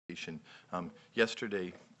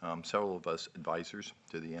Yesterday, several of us advisors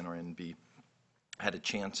to the NRNB had a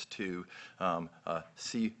chance to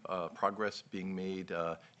see progress being made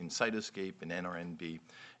in Cytoscape and NRNB.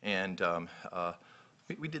 And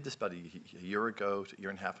we did this about a year ago, a year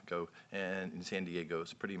and a half ago, and in San Diego.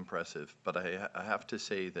 It's pretty impressive. But I have to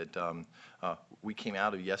say that we came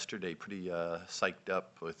out of yesterday pretty psyched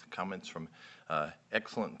up with comments from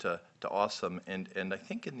excellent to awesome. And I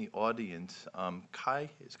think in the audience, Kai,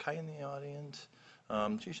 is Kai in the audience?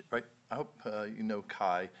 Right. I hope you know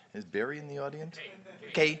Kai. Is Barry in the audience?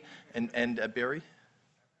 Kay. And Barry?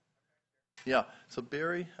 Yeah, so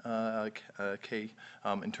Barry, Kay,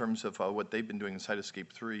 in terms of what they've been doing in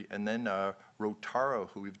Cytoscape 3, and then Rotaro,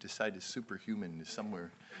 who we've decided is superhuman, is somewhere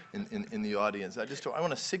in the audience. I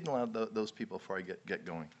want to signal out those people before I get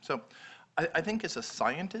going. So I think as a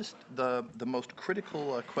scientist, the most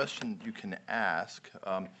critical question you can ask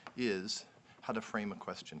is how to frame a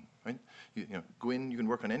question, right? You know, go in, you can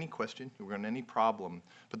work on any question, you work on any problem,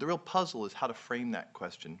 but the real puzzle is how to frame that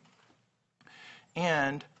question.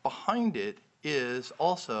 And behind it is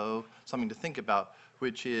also something to think about,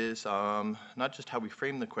 which is not just how we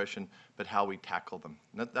frame the question, but how we tackle them.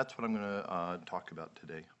 That's what I'm going to talk about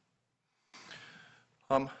today.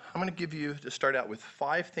 I'm going to give you, to start out with,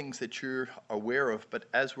 5 things that you're aware of, but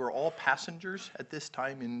as we're all passengers at this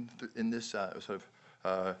time in this sort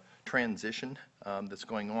of transition that's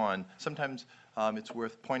going on, sometimes it's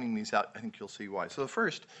worth pointing these out. I think you'll see why. So the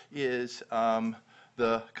first is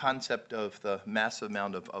the concept of the massive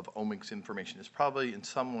amount of omics information. Is probably in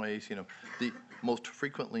some ways, you know, the most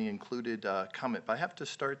frequently included comment. But I have to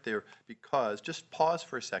start there because just pause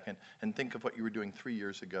for a second and think of what you were doing 3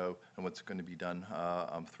 years ago and what's going to be done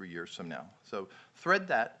 3 years from now. So thread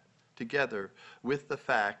that together with the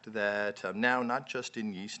fact that now, not just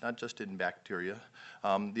in yeast, not just in bacteria,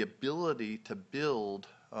 the ability to build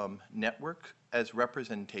network as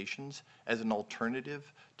representations, as an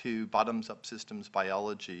alternative to bottoms-up systems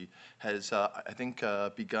biology has, I think,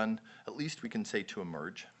 begun, at least we can say, to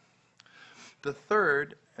emerge. The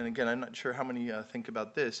third, and again, I'm not sure how many think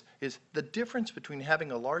about this, is the difference between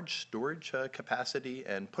having a large storage capacity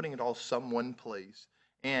and putting it all one place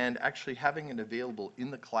and actually having it available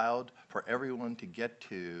in the cloud for everyone to get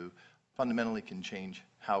to fundamentally can change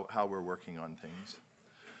how we're working on things.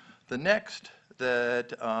 The next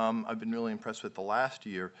that I've been really impressed with the last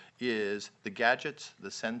year is the gadgets, the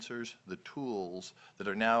sensors, the tools that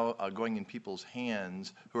are now going in people's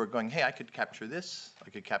hands who are going, hey, I could capture this, I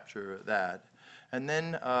could capture that. And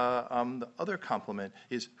then the other complement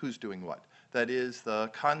is who's doing what. That is the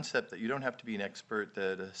concept that you don't have to be an expert,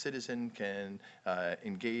 that a citizen can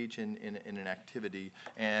engage in an activity,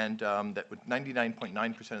 and that with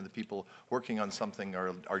 99.9% of the people working on something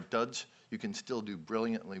are duds, you can still do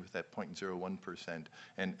brilliantly with that 0.01%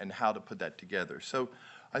 and how to put that together. So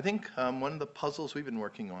I think one of the puzzles we've been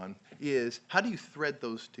working on is how do you thread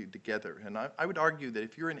those two together? And I would argue that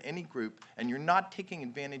if you're in any group and you're not taking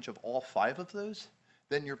advantage of all 5 of those,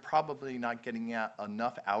 then you're probably not getting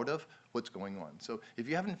enough out of what's going on. So if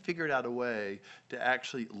you haven't figured out a way to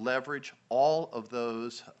actually leverage all of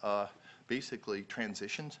those basically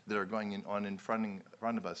transitions that are going on in front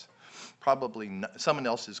of us, probably someone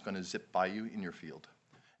else is going to zip by you in your field.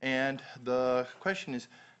 And the question is,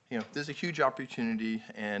 you know, there's a huge opportunity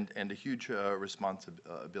and a huge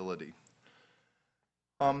responsibility.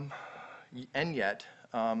 And yet,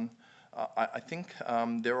 I think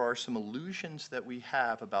there are some illusions that we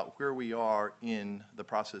have about where we are in the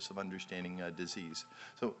process of understanding disease.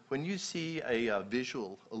 So when you see a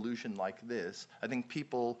visual illusion like this, I think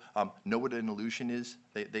people know what an illusion is.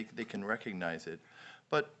 They can recognize it.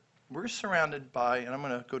 But we're surrounded by, and I'm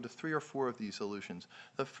going to go to 3 or 4 of these illusions.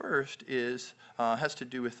 The first is has to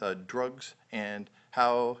do with drugs and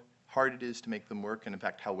how hard it is to make them work, and in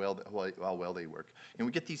fact how well they work. And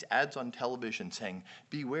we get these ads on television saying,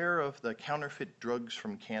 beware of the counterfeit drugs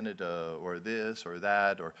from Canada, or this or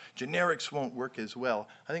that, or generics won't work as well.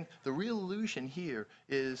 I think the real illusion here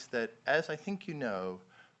is that, as I think you know,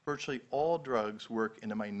 virtually all drugs work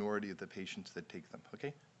in a minority of the patients that take them,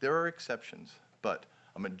 okay? There are exceptions, but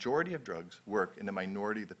a majority of drugs work in a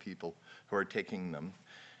minority of the people who are taking them.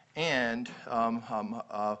 And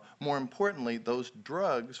more importantly, those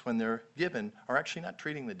drugs, when they're given, are actually not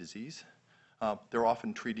treating the disease. They're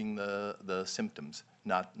often treating the symptoms,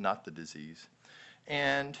 not the disease.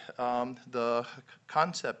 And the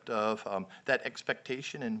concept of that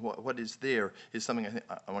expectation and what is there is something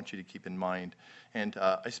I want you to keep in mind. And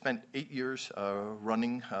I spent 8 years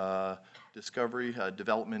running discovery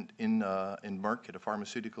development in Merck at a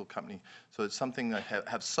pharmaceutical company. So it's something that I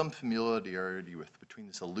have some familiarity with, between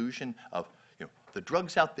this illusion of, the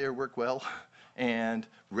drugs out there work well and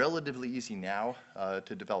relatively easy now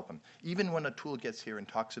to develop them. Even when a tool gets here and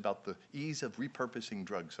talks about the ease of repurposing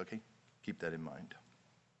drugs, okay? Keep that in mind.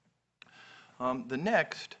 The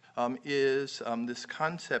next is this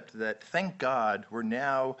concept that, thank God, we're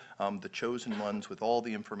now the chosen ones with all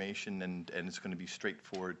the information, and it's going to be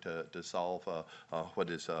straightforward to solve what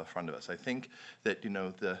is in front of us. I think that,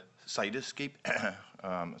 the cytoscape,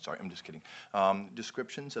 sorry, I'm just kidding,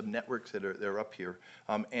 descriptions of networks that are up here,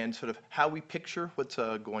 and sort of how we picture what's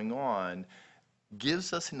going on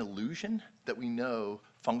gives us an illusion that we know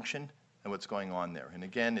function and what's going on there. And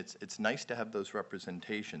again, it's nice to have those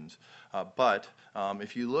representations, but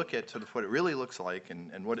if you look at sort of what it really looks like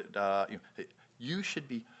and what you should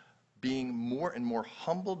be being more and more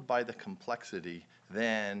humbled by the complexity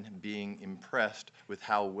than being impressed with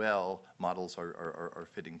how well models are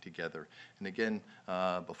fitting together. And again,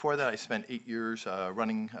 before that, I spent 8 years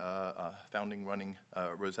running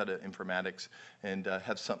Rosetta Informatics, and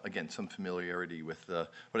have some familiarity with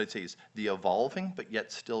what I'd say is the evolving, but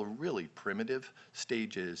yet still really primitive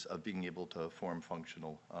stages of being able to form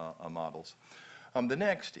functional models. The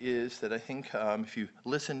next is that I think if you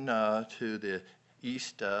listen to the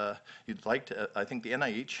East, you'd like to, I think the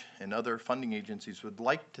NIH and other funding agencies would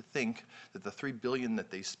like to think that the $3 billion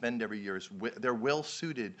that they spend every year they're well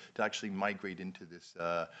suited to actually migrate into this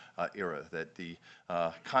era, that the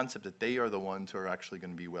concept that they are the ones who are actually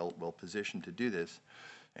going to be well positioned to do this.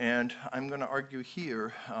 And I'm going to argue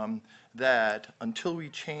here that until we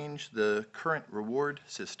change the current reward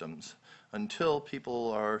systems, until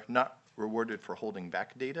people are not rewarded for holding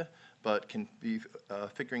back data, but can be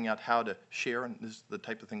figuring out how to share, and this is the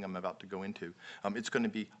type of thing I'm about to go into. It's going to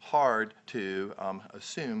be hard to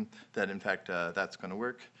assume that, in fact, that's going to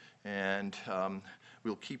work, and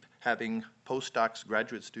we'll keep having postdocs,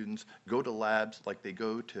 graduate students, go to labs like they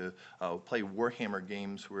go to play Warhammer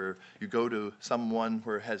games, where you go to someone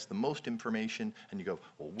where it has the most information, and you go,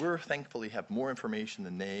 well, we're thankfully have more information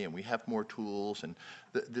than they, and we have more tools, and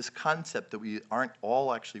this concept that we aren't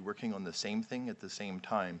all actually working on the same thing at the same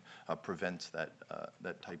time prevents that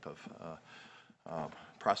type of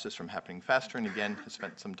process from happening faster. And again, I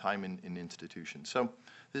spent some time in institutions. So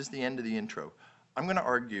this is the end of the intro. I'm going to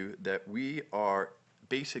argue that we are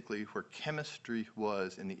basically where chemistry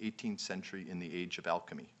was in the 18th century in the age of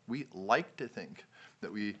alchemy. We like to think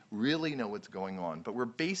that we really know what's going on, but we're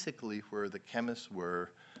basically where the chemists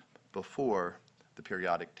were before the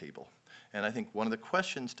periodic table. And I think one of the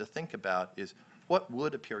questions to think about is, what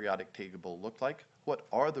would a periodic table look like? What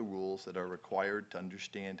are the rules that are required to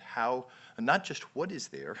understand how, and not just what is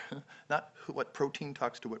there, not what protein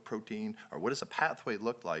talks to what protein, or what does a pathway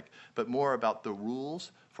look like, but more about the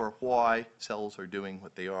rules for why cells are doing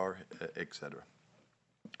what they are, et cetera.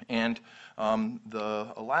 And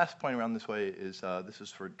the last point around this way is, this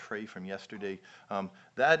is for Trey from yesterday,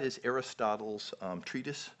 that is Aristotle's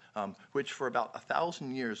treatise, which for about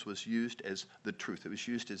 1,000 years was used as the truth. It was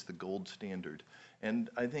used as the gold standard.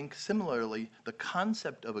 And I think similarly, the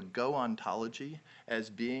concept of a Go ontology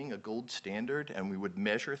as being a gold standard, and we would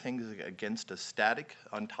measure things against a static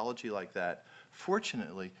ontology like that,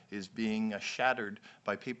 fortunately is being shattered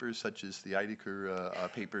by papers such as the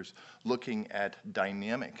Eidecker papers looking at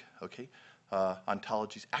dynamic,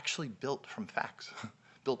 ontologies actually built from facts,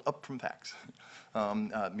 built up from facts,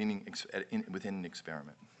 meaning within an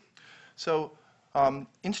experiment. So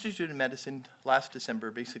Institute of Medicine last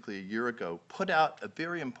December, basically a year ago, put out a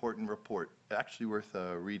very important report, actually worth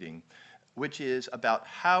reading, which is about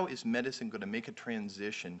how is medicine going to make a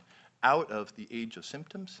transition out of the age of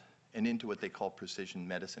symptoms and into what they call precision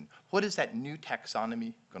medicine. What is that new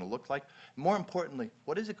taxonomy going to look like? More importantly,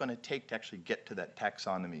 what is it going to take to actually get to that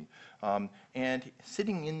taxonomy? And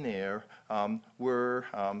sitting in there were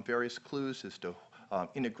various clues as to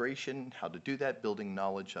integration, how to do that, building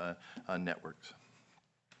knowledge networks.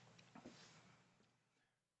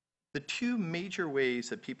 The two major ways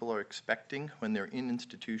that people are expecting when they're in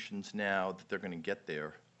institutions now that they're going to get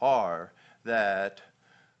there are that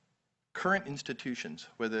current institutions,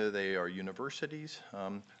 whether they are universities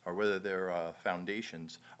or whether they're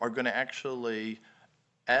foundations, are going to actually,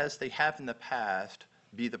 as they have in the past,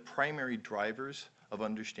 be the primary drivers of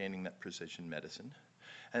understanding that precision medicine.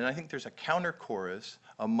 And I think there's a counter chorus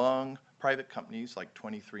among private companies like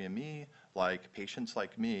 23andMe, like patients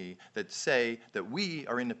like me, that say that we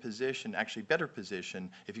are in a position, actually better position,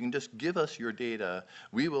 if you can just give us your data,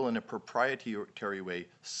 we will in a proprietary way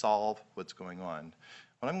solve what's going on.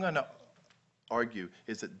 What I'm going to argue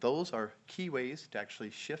is that those are key ways to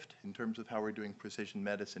actually shift in terms of how we're doing precision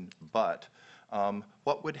medicine, but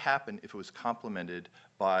what would happen if it was complemented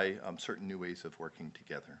by certain new ways of working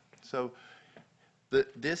together? So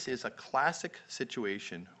This is a classic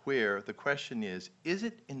situation where the question is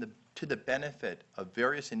it to the benefit of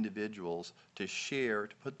various individuals to share,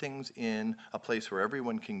 to put things in a place where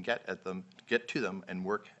everyone can get to them and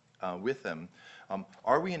work with them?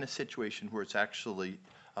 Are we in a situation where it's actually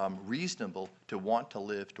reasonable to want to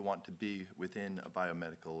live, to want to be within a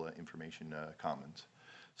biomedical information commons?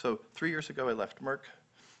 So 3 years ago, I left Merck,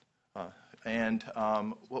 and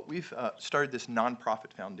what we've started this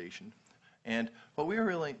nonprofit foundation. And what we've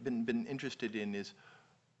really been interested in is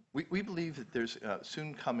we believe that there's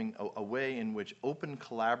soon coming a way in which open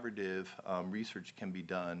collaborative research can be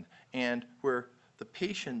done, and where the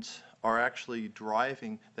patients are actually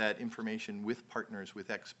driving that information with partners, with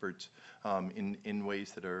experts, in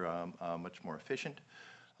ways that are much more efficient.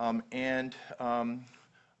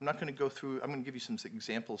 I'm not going to go through, I'm going to give you some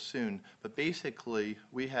examples soon, but basically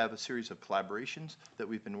we have a series of collaborations that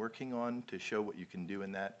we've been working on to show what you can do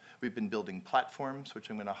in that. We've been building platforms, which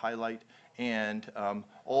I'm going to highlight, and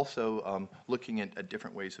also looking at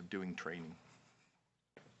different ways of doing training.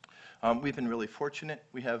 We've been really fortunate.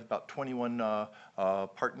 We have about 21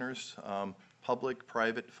 partners, public,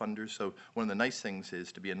 private funders. So one of the nice things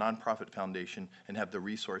is to be a nonprofit foundation and have the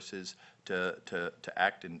resources to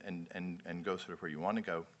act and go sort of where you want to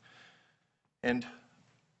go. And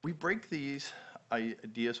we break these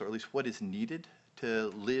ideas, or at least what is needed to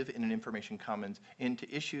live in an information commons, into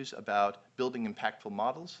issues about building impactful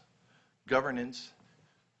models, governance,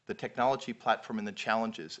 the technology platform, and the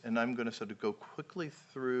challenges. And I'm going to sort of go quickly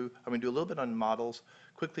through, I'm going to do a little bit on models,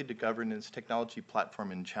 quickly to governance, technology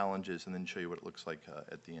platform, and challenges, and then show you what it looks like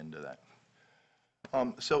at the end of that.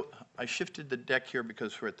 So I shifted the deck here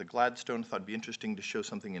because we're at the Gladstone. Thought it'd be interesting to show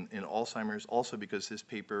something in Alzheimer's, also because this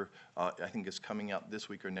paper I think is coming out this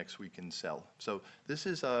week or next week in Cell. So this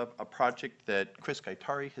is a project that Chris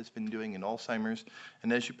Gaitari has been doing in Alzheimer's,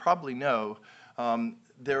 and as you probably know,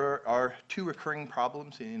 there are two recurring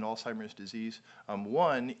problems in Alzheimer's disease.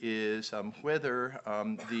 One is whether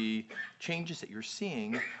the changes that you're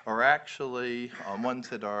seeing are actually ones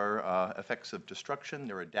that are effects of destruction,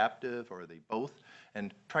 they're adaptive, or are they both?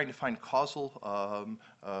 And trying to find causal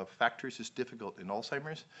factors is difficult in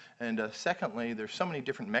Alzheimer's. And secondly, there's so many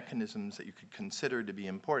different mechanisms that you could consider to be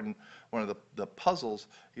important. One of the puzzles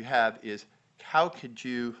you have is how could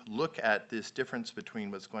you look at this difference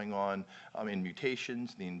between what's going on in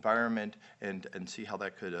mutations, the environment, and see how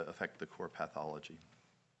that could affect the core pathology.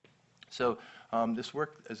 So this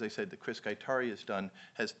work, as I said, that Chris Gaitari has done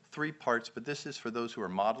has three parts, but this is for those who are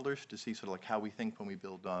modelers to see sort of like how we think when we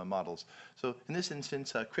build models. So in this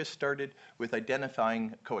instance, Chris started with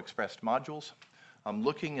identifying co-expressed modules,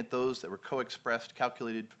 looking at those that were co-expressed,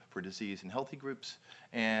 calculated for disease in healthy groups,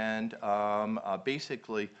 and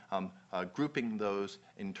basically grouping those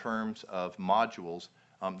in terms of modules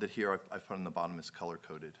that here I've put on the bottom as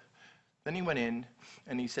color-coded. Then he went in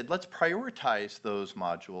and he said, let's prioritize those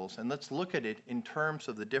modules and let's look at it in terms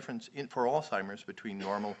of the difference for Alzheimer's between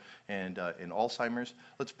normal and Alzheimer's.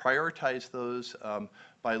 Let's prioritize those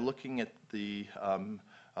by looking at the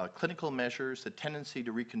clinical measures, the tendency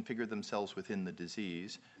to reconfigure themselves within the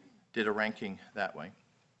disease, did a ranking that way.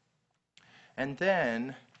 And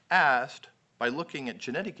then asked, by looking at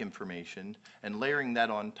genetic information and layering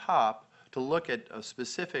that on top, to look at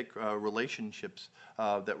specific relationships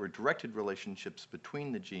that were directed relationships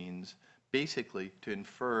between the genes, basically to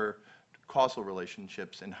infer causal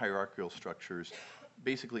relationships and hierarchical structures,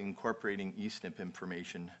 basically incorporating eSNP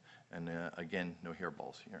information. And again, no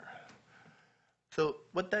hairballs here. So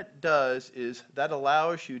what that does is that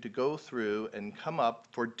allows you to go through and come up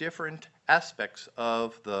for different aspects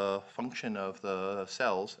of the function of the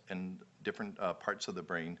cells and different parts of the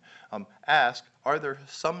brain, ask, are there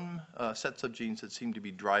some sets of genes that seem to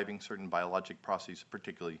be driving certain biologic processes,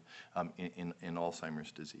 particularly in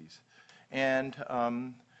Alzheimer's disease? And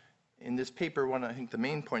in this paper, one, I think the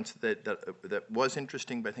main points that was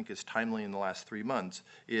interesting, but I think is timely in the last 3 months,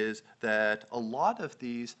 is that a lot of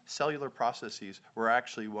these cellular processes were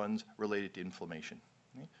actually ones related to inflammation.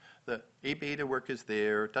 Okay? The A-beta work is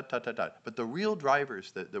there, but the real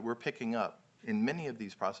drivers that we're picking up in many of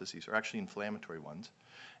these processes are actually inflammatory ones.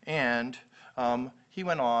 And he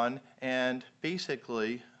went on and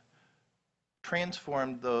basically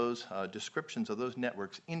transformed those descriptions of those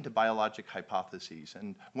networks into biologic hypotheses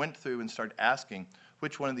and went through and started asking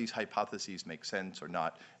which one of these hypotheses makes sense or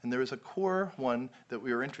not. And there was a core one that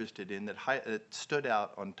we were interested in that stood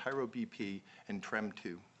out on TYRO-BP and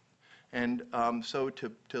TREM2. And so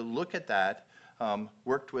to look at that,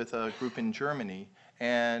 worked with a group in Germany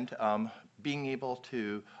and being able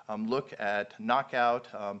to look at knockout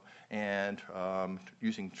and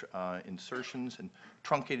using insertions and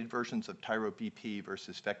truncated versions of TyroBP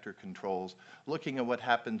versus vector controls, looking at what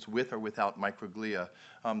happens with or without microglia.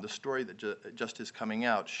 The story that just is coming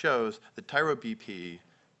out shows that TyroBP,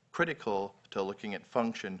 critical to looking at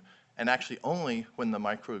function, and actually only when the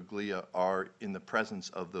microglia are in the presence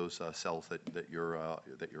of those cells that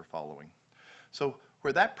you're following. So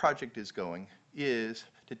where that project is going is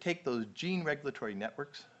to take those gene regulatory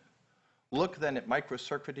networks, look then at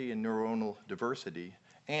microcircuitry and neuronal diversity,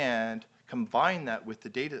 and combine that with the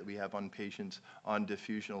data that we have on patients on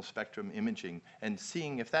diffusional spectrum imaging, and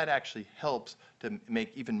seeing if that actually helps to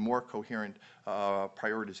make even more coherent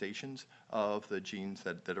prioritizations of the genes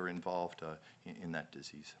that are involved in that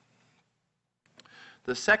disease.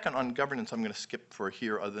 The second on governance, I'm going to skip for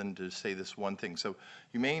here other than to say this one thing. So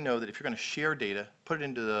you may know that if you're going to share data, put it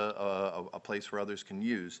into a place where others can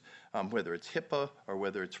use, whether it's HIPAA or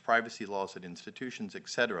whether it's privacy laws at institutions, et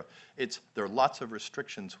cetera. There are lots of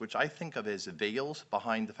restrictions, which I think of as veils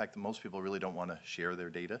behind the fact that most people really don't want to share their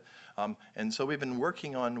data. And so we've been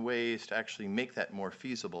working on ways to actually make that more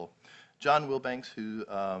feasible. John Wilbanks, who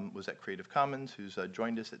was at Creative Commons, who's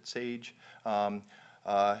joined us at SAGE,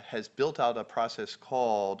 has built out a process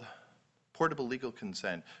called portable legal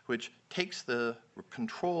consent, which takes the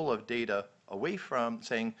control of data away from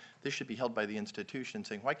saying this should be held by the institution,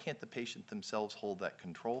 saying why can't the patient themselves hold that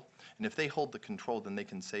control? And if they hold the control, then they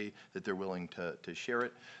can say that they're willing to share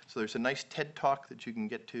it. So there's a nice TED talk that you can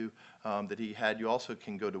get to that he had. You also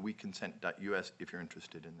can go to weconsent.us if you're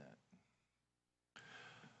interested in that.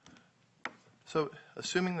 So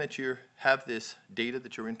assuming that you have this data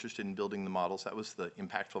that you're interested in building the models, that was the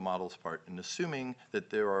impactful models part, and assuming that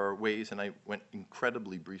there are ways, and I went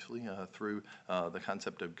incredibly briefly through the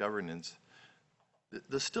concept of governance,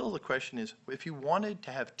 still the question is, if you wanted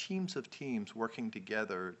to have teams of teams working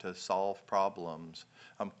together to solve problems,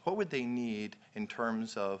 what would they need in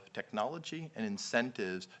terms of technology and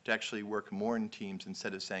incentives to actually work more in teams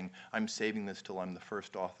instead of saying, I'm saving this till I'm the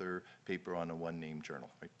first author paper on a one-name journal,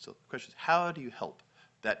 right? So the question is, how do you help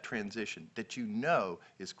that transition that you know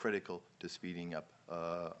is critical to speeding up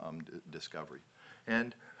discovery?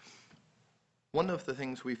 And one of the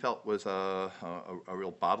things we felt was a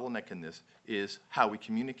real bottleneck in this is how we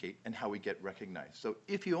communicate and how we get recognized. So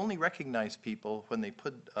if you only recognize people when they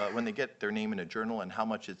get their name in a journal and how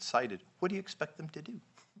much it's cited, what do you expect them to do?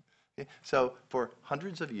 Okay? So for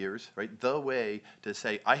hundreds of years, right, the way to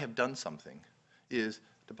say I have done something is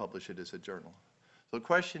to publish it as a journal. So the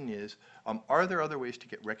question is, are there other ways to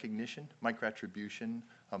get recognition, microattribution,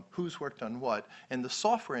 who's worked on what? And the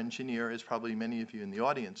software engineer, as probably many of you in the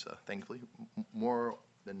audience, thankfully, more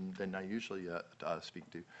than I usually speak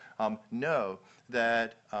to, know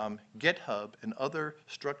that GitHub and other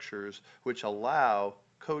structures which allow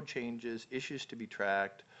code changes, issues to be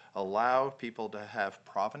tracked, allow people to have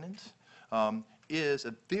provenance, is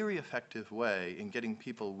a very effective way in getting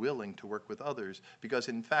people willing to work with others, because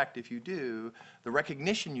in fact, if you do, the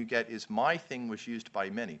recognition you get is my thing was used by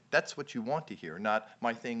many. That's what you want to hear, not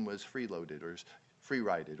my thing was freeloaded or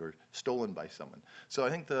free-rided or stolen by someone. So I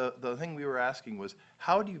think the thing we were asking was,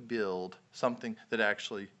 how do you build something that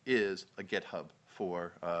actually is a GitHub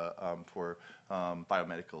for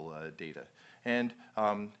biomedical data? And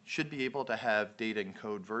should be able to have data in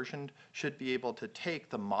code versioned, should be able to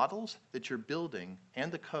take the models that you're building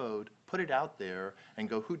and the code, put it out there, and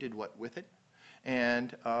go who did what with it,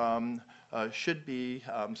 and should be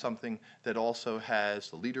something that also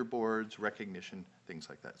has the leaderboards, recognition, things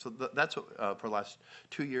like that. So that's what for the last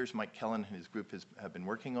 2 years Mike Kellen and his group have been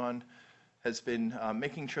working on, has been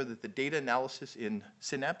making sure that the data analysis in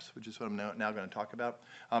Synapse, which is what I'm now going to talk about,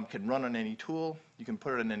 can run on any tool. You can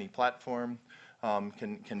put it on any platform,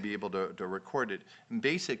 can be able to record it. And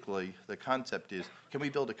basically, the concept is, can we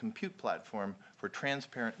build a compute platform for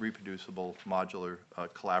transparent, reproducible, modular,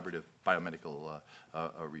 collaborative biomedical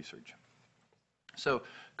research? So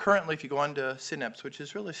currently, if you go on to Synapse, which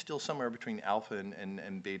is really still somewhere between alpha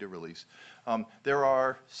and beta release, there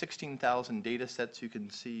are 16,000 data sets you can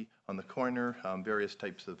see on the corner, various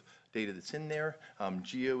types of data that's in there.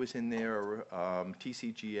 Geo is in there,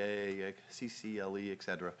 TCGA, CCLE, et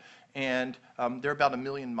cetera. And there are about 1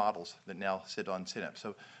 million models that now sit on Synapse.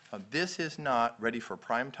 So this is not ready for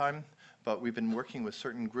prime time, but we've been working with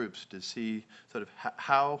certain groups to see sort of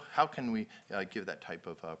how can we give that type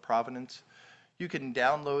of provenance. You can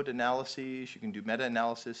download analyses. You can do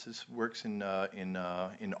meta-analysis. This works in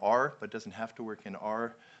R, but doesn't have to work in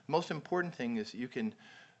R. The most important thing is you can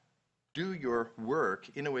do your work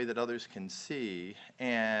in a way that others can see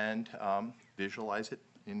and visualize it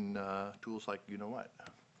in tools like you know what.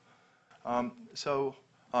 So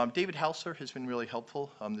David Hausler has been really helpful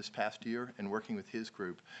this past year in working with his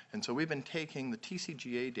group. And so we've been taking the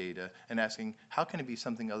TCGA data and asking, how can it be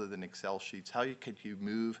something other than Excel sheets? How could you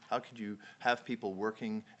move? How could you have people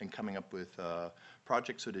working and coming up with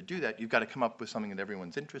projects? So to do that, you've got to come up with something that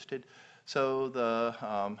everyone's interested. So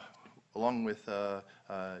along with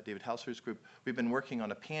David Hausler's group, we've been working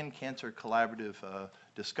on a pan-cancer collaborative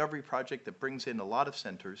discovery project that brings in a lot of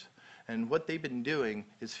centers. And what they've been doing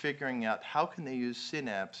is figuring out how can they use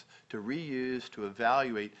Synapse to reuse, to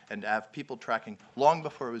evaluate, and have people tracking long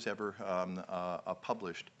before it was ever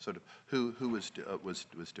published, sort of who was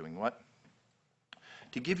doing what.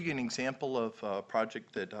 To give you an example of a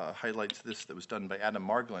project that highlights this that was done by Adam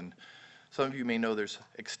Margolin, some of you may know there's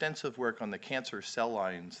extensive work on the cancer cell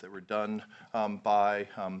lines that were done by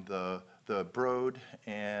the Broad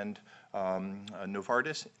and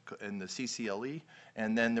Novartis and the CCLE,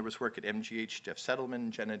 and then there was work at MGH, Jeff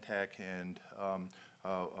Settleman, Genentech, and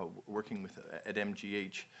working with at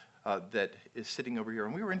MGH that is sitting over here.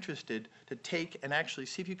 And we were interested to take and actually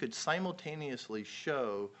see if you could simultaneously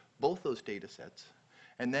show both those data sets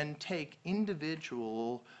and then take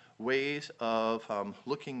individual ways of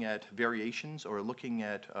looking at variations or looking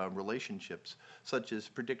at relationships, such as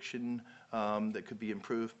prediction that could be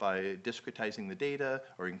improved by discretizing the data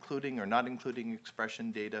or including or not including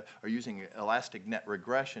expression data or using elastic net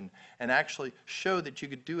regression, and actually show that you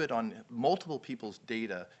could do it on multiple people's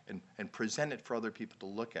data and present it for other people to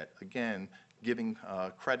look at. Again, giving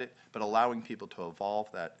credit, but allowing people to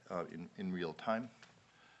evolve that in real time.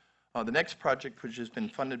 The next project, which has been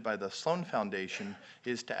funded by the Sloan Foundation,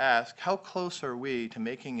 is to ask how close are we to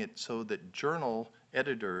making it so that journal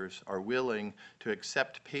editors are willing to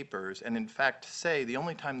accept papers and in fact say the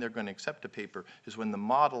only time they're going to accept a paper is when the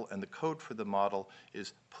model and the code for the model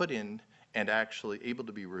is put in and actually able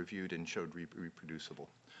to be reviewed and showed reproducible.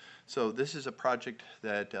 So this is a project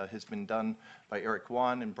that has been done by Eric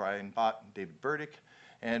Wan and Brian Bott and David Burdick,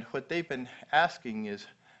 and what they've been asking is,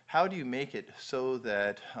 how do you make it so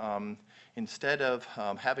that instead of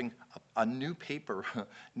having a new paper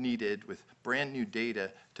needed with brand new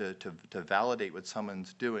data to validate what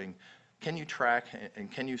someone's doing, can you track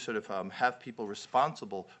and can you sort of have people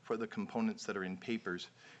responsible for the components that are in papers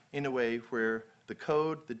in a way where the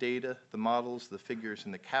code, the data, the models, the figures,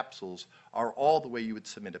 and the capsules are all the way you would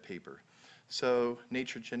submit a paper? So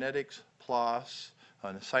Nature Genetics, PLOS,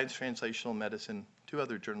 Science Translational Medicine, two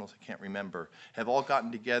other journals I can't remember, have all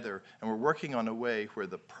gotten together, and we're working on a way where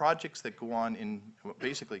the projects that go on in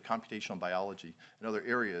basically computational biology and other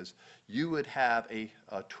areas, you would have a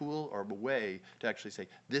tool or a way to actually say,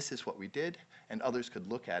 this is what we did, and others could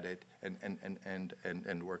look at it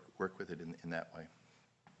and work with it in that way.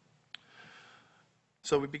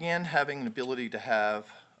 So we began having an ability to have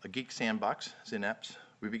a geek sandbox, Synapse.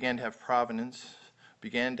 We began to have provenance,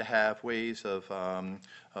 began to have ways of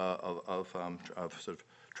sort of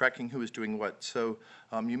tracking who was doing what. So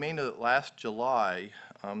you may know that last July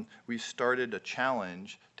we started a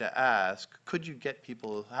challenge to ask, could you get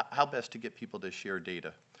people, how best to get people to share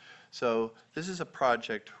data? So this is a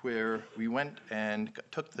project where we went and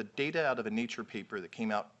took the data out of a Nature paper that came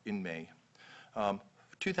out in May.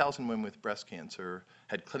 2,000 women with breast cancer,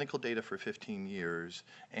 had clinical data for 15 years,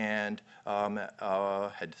 and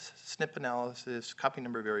had SNP analysis, copy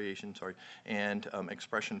number variation, and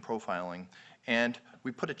expression profiling. And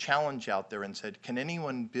we put a challenge out there and said, can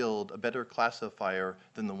anyone build a better classifier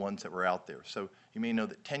than the ones that were out there? So you may know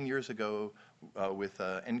that 10 years ago with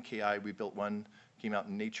NKI, we built one, came out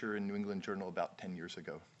in Nature and New England Journal about 10 years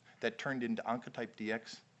ago. That turned into Oncotype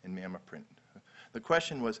DX and MammaPrint. The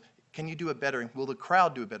question was, can you do a better, will the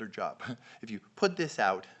crowd do a better job? If you put this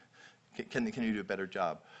out, can you do a better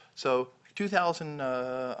job? So 2,000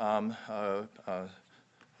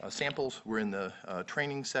 samples were in the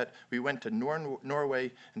training set. We went to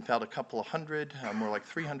Norway and found a couple of hundred, more like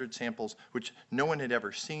 300 samples, which no one had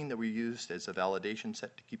ever seen, that we used as a validation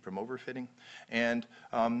set to keep from overfitting. And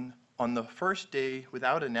on the first day,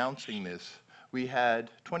 without announcing this, we had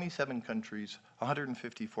 27 countries,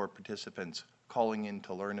 154 participants calling in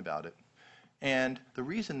to learn about it. And the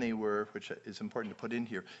reason they were, which is important to put in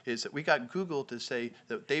here, is that we got Google to say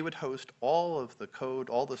that they would host all of the code,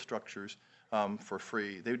 all the structures for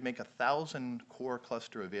free. They would make 1,000 core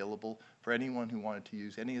cluster available for anyone who wanted to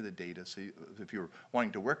use any of the data. So if you were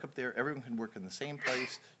wanting to work up there, everyone could work in the same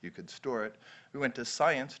place, you could store it. We went to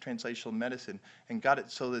Science, Translational Medicine, and got it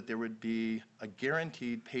so that there would be a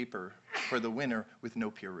guaranteed paper for the winner with no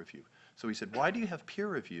peer review. So we said, why do you have peer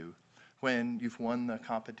review when you've won the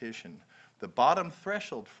competition? The bottom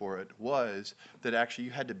threshold for it was that actually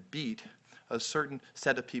you had to beat a certain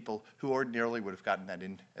set of people who ordinarily would have gotten that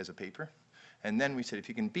in as a paper. And then we said, if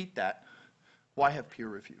you can beat that, why have peer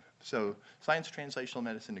review? So Science Translational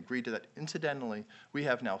Medicine agreed to that. Incidentally, we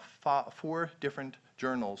have now 4 different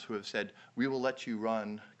journals who have said, we will let you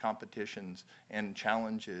run competitions and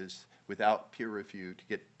challenges without peer review to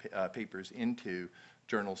get papers into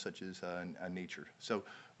journals such as Nature. So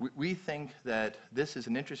we think that this is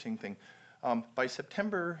an interesting thing. By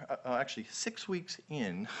September, actually 6 weeks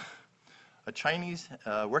in, a Chinese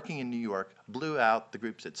working in New York blew out the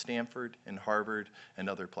groups at Stanford and Harvard and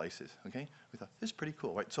other places, okay? We thought, this is pretty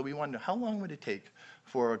cool, right? So we wanted to know, how long would it take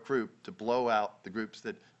for a group to blow out the groups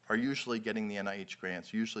that are usually getting the NIH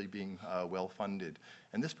grants, usually being well-funded?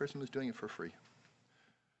 And this person was doing it for free.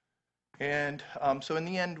 And so in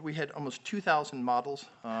the end, we had almost 2,000 models.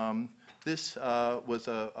 This was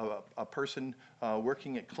a person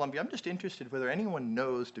working at Columbia. I'm just interested whether anyone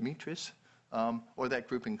knows Dimitris or that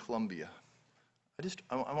group in Columbia.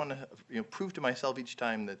 I want to prove to myself each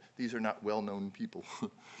time that these are not well-known people.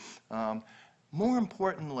 More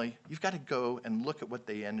importantly, you've got to go and look at what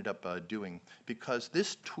they ended up doing, because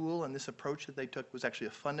this tool and this approach that they took was actually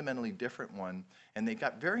a fundamentally different one, and they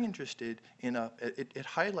got very interested in it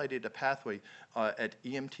highlighted a pathway at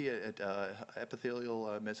EMT, at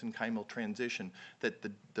epithelial mesenchymal transition,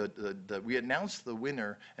 that we announced the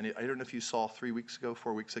winner, and I don't know if you saw 4 weeks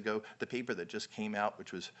ago, the paper that just came out,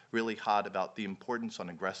 which was really hot about the importance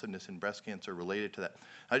on aggressiveness in breast cancer related to that.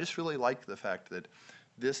 I just really like the fact that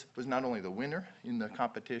this was not only the winner in the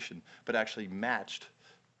competition, but actually matched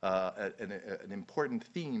an important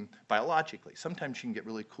theme biologically. Sometimes you can get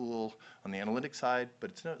really cool on the analytic side,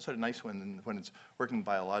 but it's sort of nice when it's working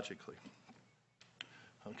biologically.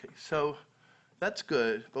 Okay, so that's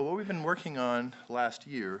good, but what we've been working on last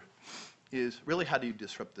year is really, how do you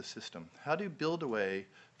disrupt the system? How do you build a way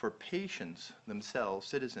for patients themselves,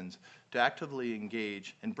 citizens, to actively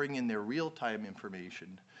engage and bring in their real-time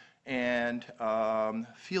information and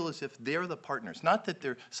feel as if they're the partners. Not that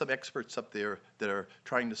there are some experts up there that are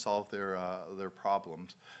trying to solve their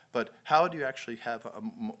problems, but how do you actually have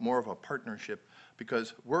more of a partnership?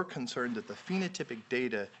 Because we're concerned that the phenotypic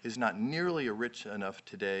data is not nearly rich enough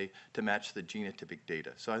today to match the genotypic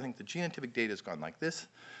data. So I think the genotypic data has gone like this.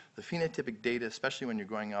 The phenotypic data, especially when you're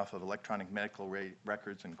going off of electronic medical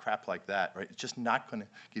records and crap like that, right, it's just not going to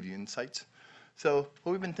give you insights. So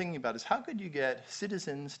what we've been thinking about is, how could you get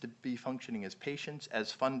citizens to be functioning as patients,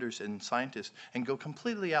 as funders and scientists, and go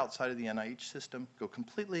completely outside of the NIH system, go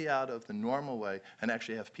completely out of the normal way, and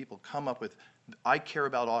actually have people come up with, I care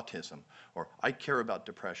about autism, or I care about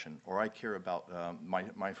depression, or I care about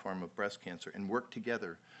my form of breast cancer, and work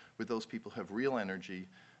together with those people who have real energy.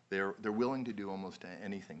 They're willing to do almost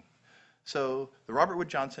anything. So the Robert Wood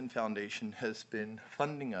Johnson Foundation has been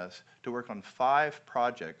funding us to work on 5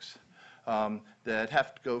 projects that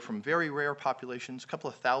have to go from very rare populations, a couple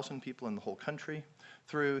of thousand people in the whole country,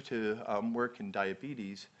 through to work in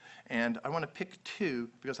diabetes. And I want to pick 2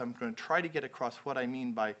 because I'm going to try to get across what I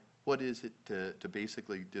mean by what is it to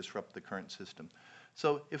basically disrupt the current system.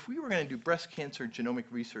 So if we were going to do breast cancer genomic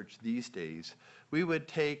research these days, we would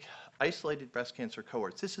take isolated breast cancer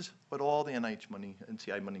cohorts. This is what all the NIH money,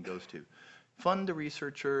 NCI money goes to. Fund the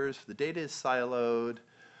researchers, the data is siloed,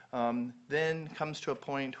 then comes to a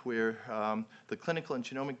point where the clinical and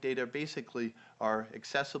genomic data basically are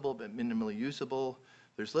accessible but minimally usable.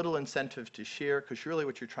 There's little incentive to share, because really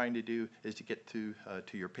what you're trying to do is to get to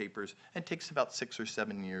your papers. And it takes about 6 or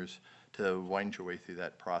 7 years to wind your way through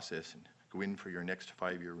that process and go in for your next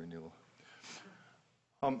 5-year renewal.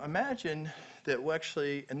 Imagine that we'll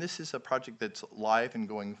actually, and this is a project that's live and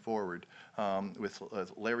going forward with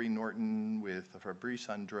Larry Norton, with Fabrice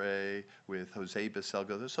Andre, with Jose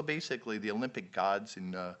Baselga. So basically the Olympic gods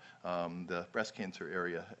in the breast cancer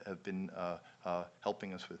area have been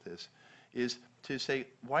helping us with this, is to say,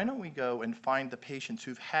 why don't we go and find the patients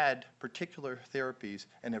who've had particular therapies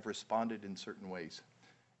and have responded in certain ways,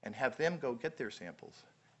 and have them go get their samples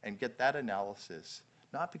and get that analysis,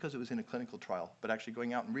 not because it was in a clinical trial, but actually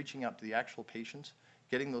going out and reaching out to the actual patients,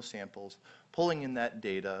 getting those samples, pulling in that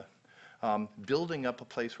data, building up a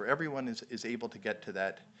place where everyone is able to get to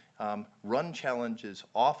that, run challenges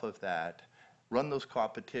off of that, run those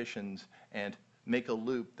competitions, and make a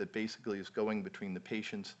loop that basically is going between the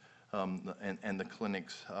patients and the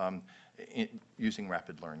clinics using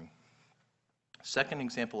rapid learning. Second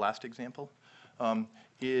example, last example,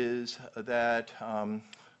 is that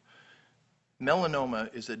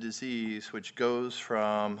melanoma is a disease which goes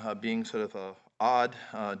from being sort of an odd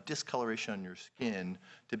discoloration on your skin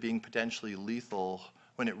to being potentially lethal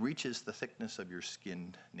when it reaches the thickness of your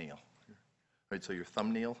skin nail. Right, so your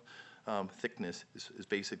thumbnail thickness is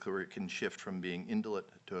basically where it can shift from being indolent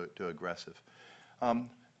to aggressive.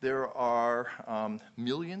 There are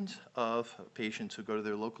millions of patients who go to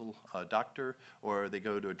their local doctor or they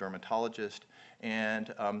go to a dermatologist,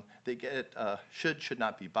 and they get should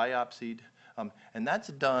not be biopsied. And that's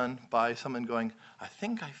done by someone going, I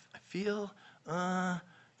think I feel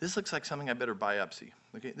this looks like something I better biopsy.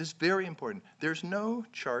 Okay, this is very important. There's no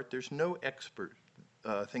chart, there's no expert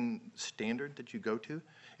standard that you go to.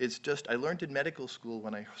 It's just, I learned in medical school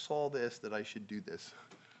when I saw this that I should do this.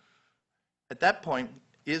 At that point,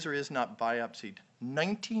 is or is not biopsied.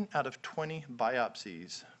 19 out of 20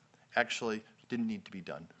 biopsies actually didn't need to be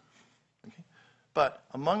done. Okay? But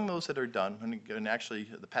among those that are done, and actually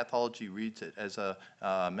the pathology reads it as a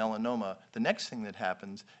melanoma, the next thing that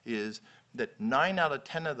happens is that 9 out of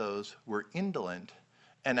 10 of those were indolent,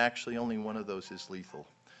 and actually only one of those is lethal.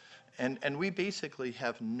 And we basically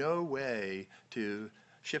have no way to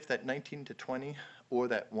shift that 19 to 20 or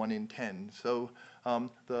that 1 in 10. So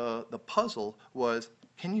the puzzle was,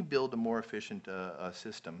 can you build a more efficient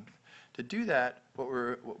system? To do that, what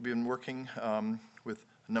we've been working with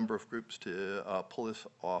a number of groups to pull this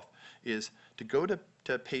off is to go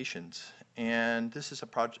to patients, and this is a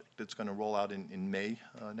project that's going to roll out in May,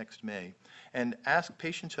 next May, and ask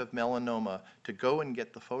patients who have melanoma to go and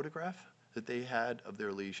get the photograph that they had of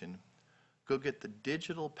their lesion, go get the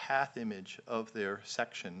digital path image of their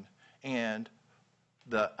section, and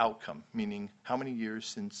the outcome, meaning how many years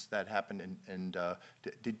since that happened, and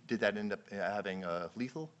did that end up having a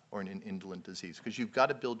lethal or an indolent disease? Because you've got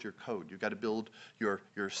to build your code. You've got to build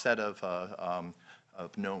your set of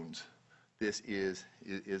knowns. This is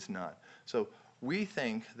not. So we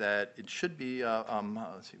think that it should be,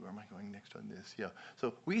 let's see, where am I going next on this? Yeah.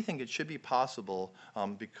 So we think it should be possible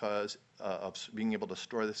because of being able to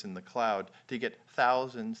store this in the cloud to get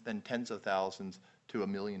thousands, then tens of thousands to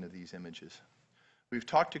 1 million of these images. We've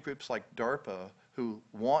talked to groups like DARPA who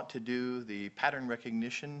want to do the pattern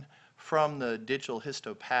recognition from the digital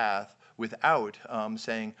histopath without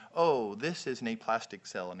saying, oh, this is an aplastic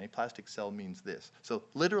cell. An aplastic cell means this. So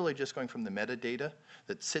literally just going from the metadata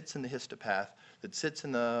that sits in the histopath, that sits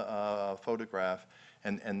in the photograph,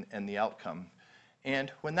 and the outcome.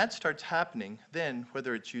 And when that starts happening, then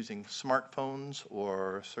whether it's using smartphones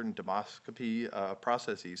or certain demoscopy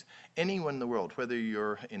processes, anyone in the world, whether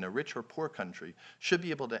you're in a rich or poor country, should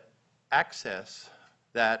be able to access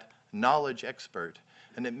that knowledge expert.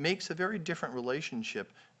 And it makes a very different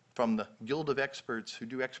relationship from the guild of experts who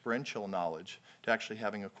do experiential knowledge to actually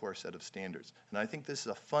having a core set of standards. And I think this is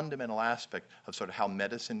a fundamental aspect of sort of how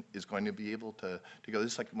medicine is going to be able to go.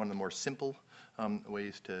 This is like one of the more simple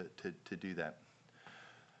ways to do that.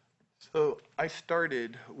 So I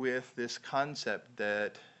started with this concept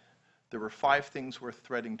that there were 5 things worth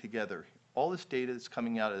threading together. All this data that's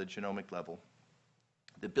coming out at the genomic level,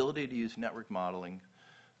 the ability to use network modeling,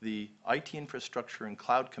 the IT infrastructure and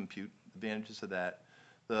cloud compute, advantages of that,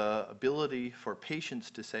 the ability for patients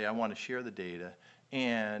to say, I want to share the data,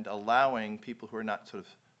 and allowing people who are not sort of,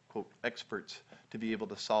 quote, experts to be able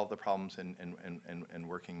to solve the problems and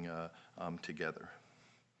working together.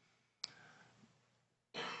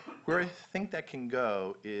 Where I think that can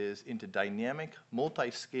go is into dynamic,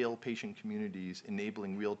 multi-scale patient communities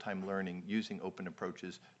enabling real-time learning using open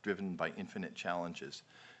approaches driven by infinite challenges.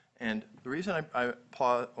 And the reason I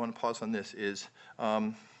want to pause on this is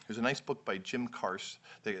there's a nice book by Jim Karst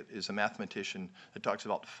that is a mathematician that talks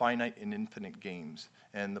about finite and infinite games.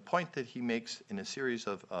 And the point that he makes in a series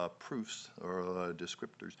of proofs or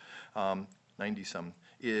descriptors, 90-some,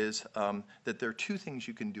 is that there are 2 things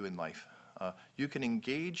you can do in life. You can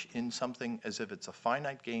engage in something as if it's a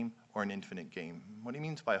finite game or an infinite game. What he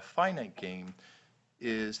means by a finite game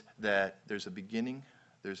is that there's a beginning,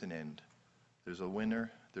 there's an end. There's a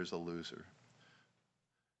winner, there's a loser.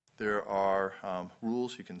 There are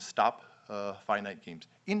rules. You can stop finite games.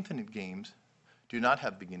 Infinite games do not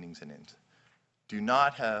have beginnings and ends, do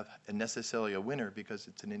not have necessarily a winner because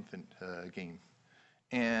it's an infinite game.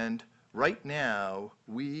 And right now,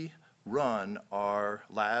 we run our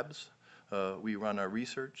labs, we run our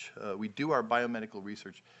research, we do our biomedical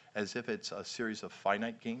research as if it's a series of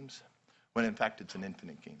finite games, when in fact it's an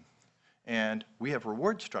infinite game. And we have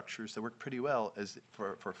reward structures that work pretty well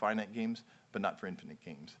for finite games, but not for infinite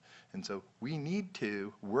games. And so we need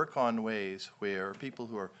to work on ways where people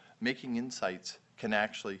who are making insights can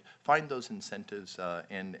actually find those incentives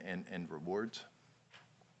and rewards.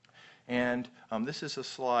 And this is a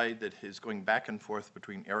slide that is going back and forth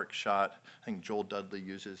between Eric Schott. I think Joel Dudley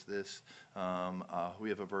uses this. We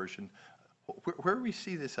have a version. Where we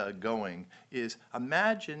see this going is,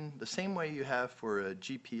 imagine the same way you have for a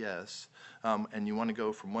GPS, and you want to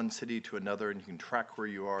go from one city to another, and you can track where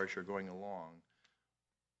you are as you're going along.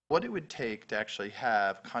 what it would take to actually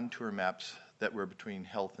have contour maps that were between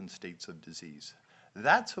health and states of disease.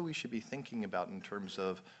 That's what we should be thinking about in terms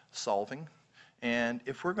of solving. And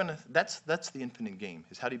if we're going to, that's the infinite game,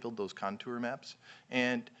 is how do you build those contour maps?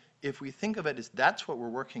 And if we think of it as that's what we're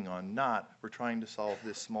working on, not we're trying to solve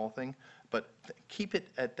this small thing, but keep it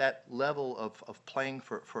at that level of playing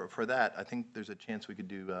for that, I think there's a chance we could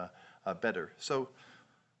do better. So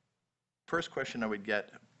first question I would get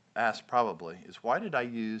asked probably is, why did I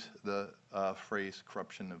use the phrase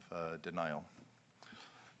corruption of denial?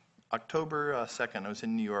 October 2nd, I was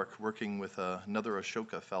in New York working with another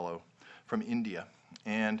Ashoka fellow from India,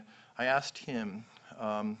 and I asked him,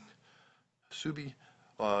 Subi,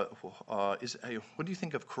 what do you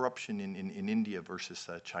think of corruption in India versus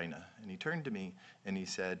China? And he turned to me and he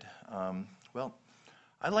said, well,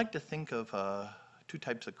 I like to think of two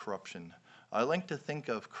types of corruption. I like to think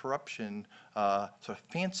of corruption, sort of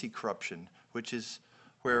fancy corruption, which is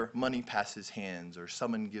where money passes hands or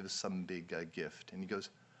someone gives some big gift. And he goes,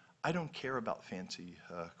 I don't care about fancy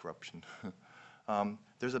corruption.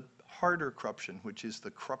 There's a harder corruption, which is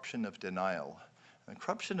the corruption of denial. And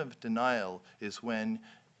corruption of denial is when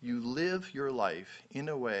you live your life in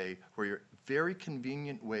a way where you're very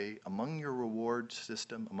convenient way among your reward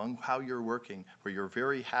system, among how you're working, where you're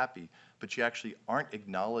very happy, but you actually aren't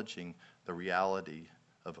acknowledging the reality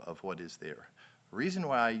of what is there. The reason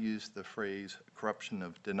why I use the phrase corruption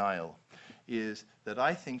of denial is that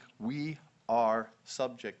I think we are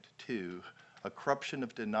subject to a corruption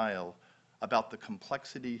of denial about the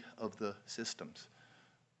complexity of the systems.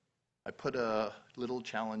 I put a little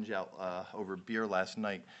challenge out over beer last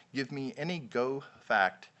night. Give me any Go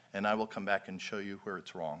fact, and I will come back and show you where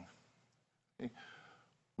it's wrong. Okay?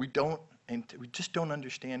 We just don't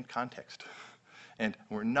understand context. And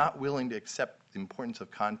we're not willing to accept the importance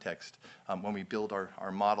of context when we build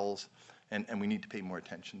our models, and we need to pay more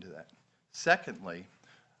attention to that. Secondly,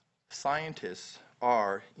 scientists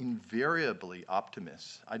are invariably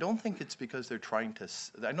optimists. I don't think it's because they're trying to,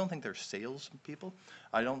 I don't think they're salespeople.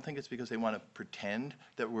 I don't think it's because they want to pretend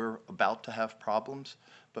that we're about to have problems.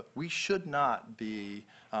 But we should not be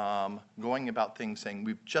going about things saying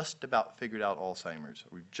we've just about figured out Alzheimer's,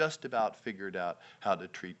 or we've just about figured out how to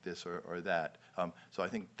treat this or that. So I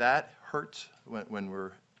think that hurts when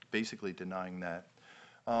we're basically denying that.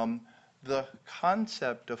 The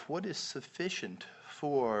concept of what is sufficient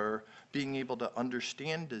for being able to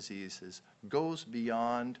understand diseases goes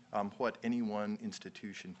beyond what any one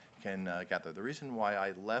institution can gather. The reason why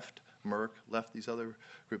I left Merck, left these other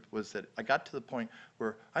groups, was that I got to the point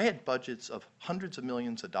where I had budgets of hundreds of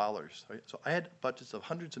millions of dollars. Right? So I had budgets of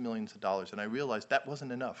hundreds of millions of dollars, and I realized that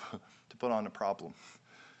wasn't enough to put on a problem.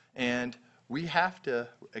 And we have to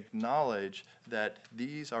acknowledge that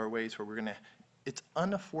these are ways where we're going to, it's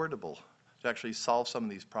unaffordable to actually solve some of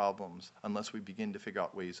these problems unless we begin to figure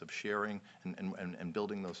out ways of sharing and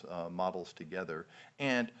building those models together.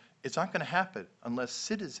 And it's not going to happen unless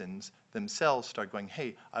citizens themselves start going,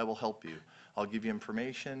 hey, I will help you. I'll give you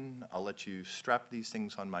information. I'll let you strap these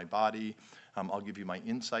things on my body. I'll give you my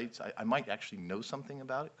insights. I might actually know something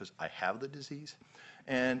about it because I have the disease.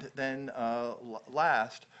 And then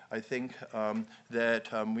last, I think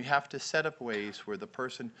that we have to set up ways where the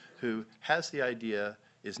person who has the idea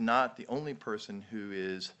is not the only person who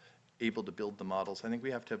is able to build the models. I think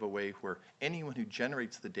we have to have a way where anyone who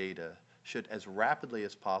generates the data should, as rapidly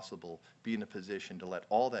as possible, be in a position to let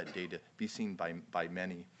all that data be seen by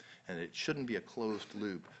many. And it shouldn't be a closed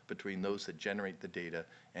loop between those that generate the data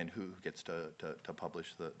and who gets to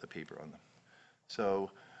publish the paper on them.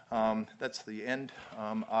 So that's the end.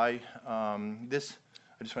 I just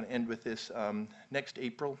want to end with this. Next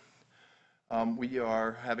April, we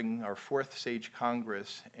are having our 4th SAGE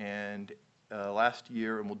Congress, and last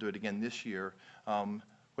year, and we'll do it again this year,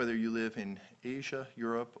 whether you live in Asia,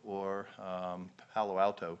 Europe, or Palo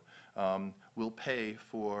Alto, we'll pay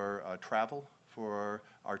for travel for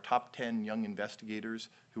our top 10 young investigators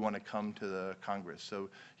who want to come to the Congress. So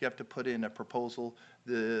you have to put in a proposal.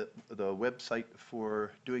 The website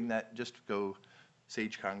for doing that, just go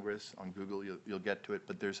SAGE Congress on Google, you'll get to it,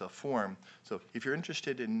 but there's a form. So if you're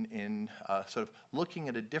interested in sort of looking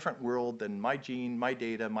at a different world than my gene, my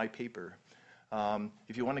data, my paper,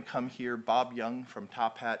 if you want to come here, Bob Young from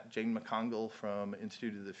Top Hat, Jane McCongle from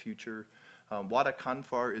Institute of the Future. Wada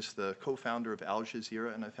Kanfar is the co-founder of Al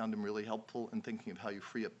Jazeera, and I found him really helpful in thinking of how you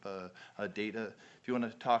free up data. If you want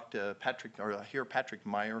to talk to Patrick, or hear Patrick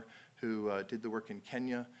Meyer, who did the work in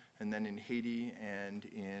Kenya, and then in Haiti and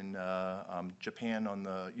in Japan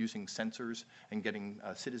on using sensors and getting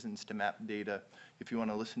citizens to map data. If you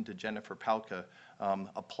want to listen to Jennifer Palka,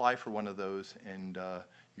 apply for one of those, and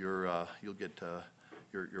you'll get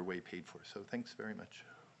your way paid for. So thanks very much.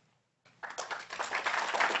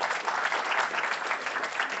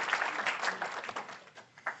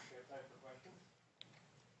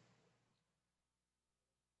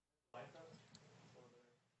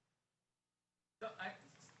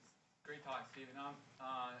 Great talk, Stephen.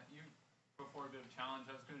 You put forward a bit of a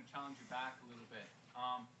challenge. I was going to challenge you back a little bit.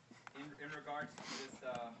 In regards to this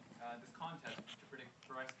this contest to predict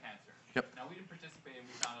breast cancer. Yep. Now, we didn't participate and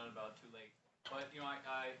we found out about it too late. But, you know,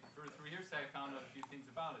 I through hearsay, I found out a few things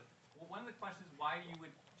about it. Well, one of the questions is why you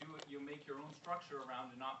would do it, you make your own structure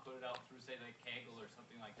around and not put it out through, say, like Kaggle or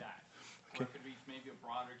something like that, where it could reach maybe a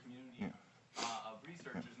broader community of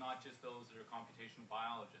researchers, not just those that are computational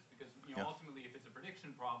biologists. Because, you know, ultimately, if it's a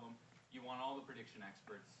prediction problem, you want all the prediction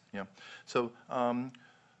experts. Yeah. So,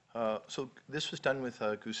 so this was done with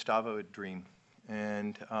Gustavo at Dream.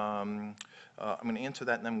 And I'm going to answer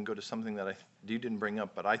that, and then I'm going to go to something that you didn't bring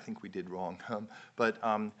up, but I think we did wrong.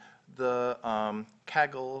 The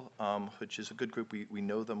Kaggle, which is a good group, we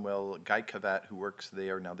know them well. Guy Kavat, who works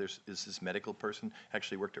there now, is this medical person,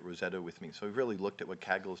 actually worked at Rosetta with me. So we've really looked at what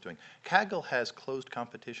Kaggle is doing. Kaggle has closed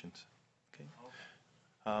competitions. Okay.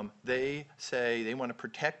 They say they want to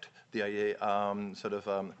protect the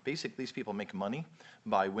basically these people make money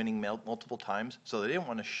by winning multiple times, so they don't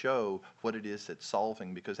want to show what it is that's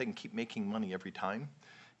solving because they can keep making money every time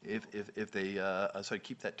if they sort of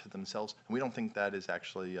keep that to themselves. And we don't think that is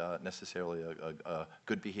actually necessarily a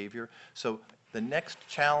good behavior. So the next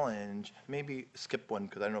challenge, maybe skip one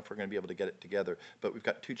because I don't know if we're going to be able to get it together, but we've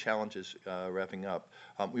got two challenges wrapping up.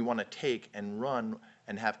 We want to take and run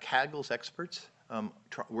and have Kaggle's experts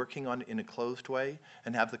working on it in a closed way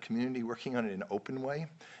and have the community working on it in an open way.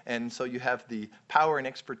 And so you have the power and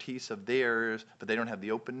expertise of theirs, but they don't have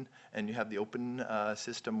the open, and you have the open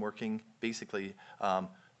system working. Basically,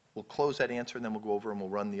 we'll close that answer and then we'll go over and we'll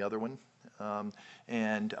run the other one.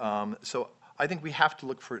 So I think we have to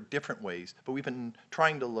look for different ways, but we've been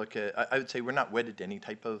trying to look at, I would say we're not wedded to any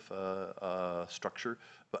type of structure,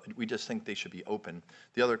 but we just think they should be open.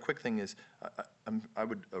 The other quick thing is, I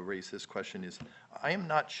would raise this question is, I am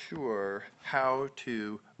not sure how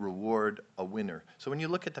to reward a winner. So when you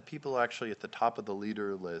look at the people actually at the top of the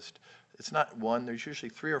leader list, it's not one, there's usually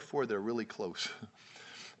 3 or 4 that are really close.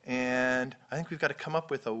 And I think we've got to come up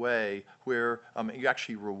with a way where you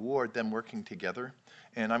actually reward them working together.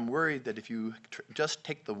 And I'm worried that if you just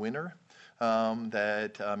take the winner,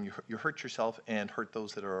 you hurt yourself and hurt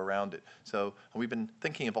those that are around it. So we've been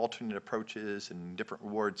thinking of alternate approaches and different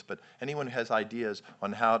rewards, but anyone who has ideas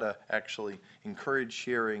on how to actually encourage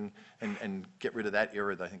sharing and get rid of that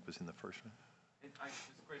error that I think was in the first one. Sorry,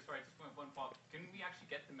 just one follow-up. Can we actually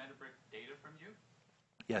get the Metabrick data from you?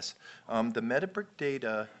 Yes. The Metabrick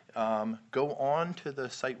data go on to the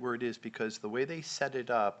site where it is because the way they set it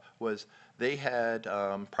up was they had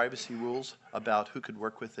privacy rules about who could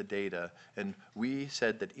work with the data. And we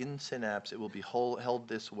said that in Synapse it will be held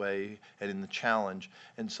this way and in the challenge.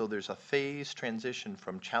 And so there's a phase transition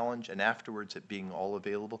from challenge and afterwards it being all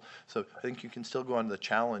available. So I think you can still go on the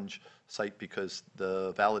challenge site because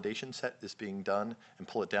the validation set is being done and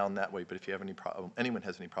pull it down that way. But if you have any problem, anyone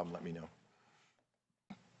has any problem, let me know.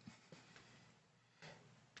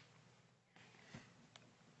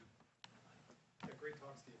 Great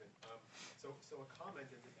talk, Stephen. So a comment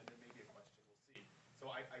and then maybe a question. We'll see. So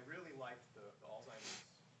I really liked the Alzheimer's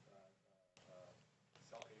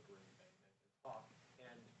cell paper and talk.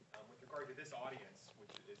 And with regard to this audience,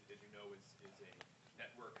 which as you know is a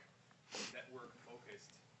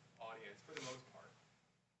network-focused audience for the most part,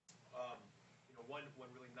 you know, one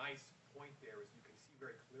really nice point there is you can see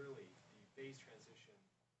very clearly the phase transition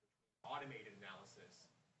between automated analysis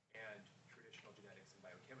and traditional genetics and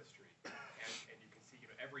biochemistry. And you can see, you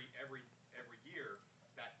know, every year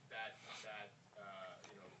that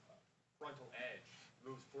you know frontal edge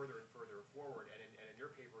moves further and further forward. And in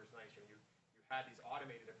your paper is nice. You had these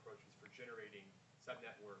automated approaches for generating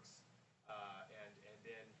subnetworks and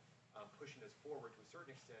then pushing this forward to a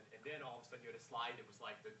certain extent. And then all of a sudden you had a slide that was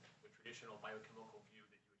like the traditional biochemical view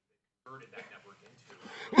that you had converted that network into. So,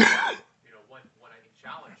 you know, one I think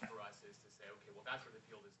challenge for us is to say, okay, well that's where the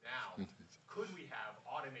field is now. Could we have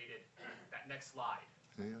automated that next slide?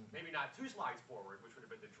 Yeah. Maybe not 2 slides forward, which would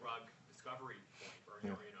have been the drug discovery point, or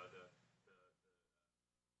you know, the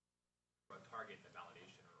drug target and the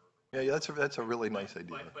validation. Yeah, that's a really nice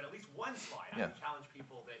idea. But at least 1 slide. I would challenge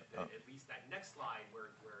people that at least that next slide,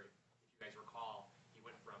 where if you guys recall, he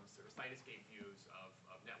went from sort of cytoscape views of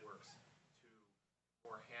networks to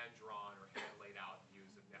more hand-drawn or hand-laid out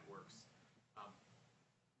views of networks,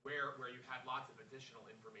 where you had lots of additional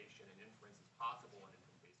information and inferences possible and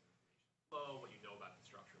based information flow, what you know about the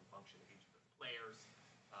structure and function of each of the players.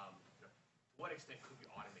 what extent could we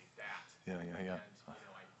automate that? Yeah. And,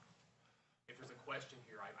 if there's a question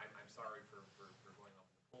here, I'm sorry for going off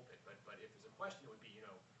the pulpit, but if there's a question, it would be,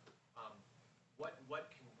 what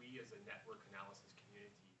can we as a network analysis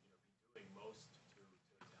community, be doing most to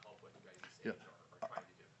help what you guys are saying or trying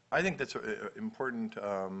to do? I think that's an important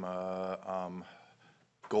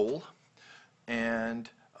goal, and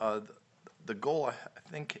the goal, I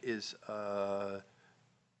think, is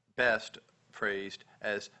best phrased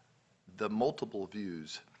as the multiple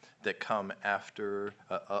views that come after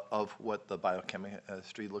of what the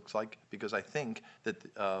biochemistry looks like, because I think that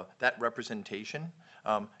that representation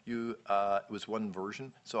was one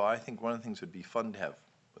version. So I think one of the things would be fun to have,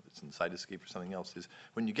 whether it's in Cytoscape or something else, is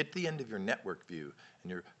when you get to the end of your network view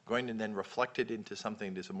and you're going to then reflect it into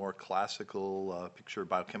something that's a more classical picture,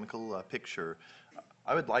 biochemical picture,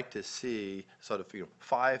 I would like to see sort of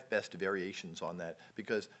 5 best variations on that,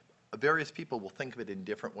 because various people will think of it in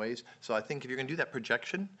different ways. So I think if you're going to do that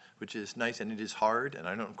projection, which is nice, and it is hard, and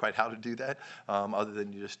I don't know quite how to do that, other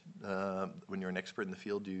than you just, when you're an expert in the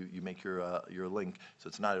field, you make your link, so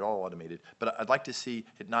it's not at all automated. But I'd like to see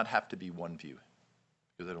it not have to be one view,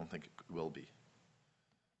 because I don't think it will be.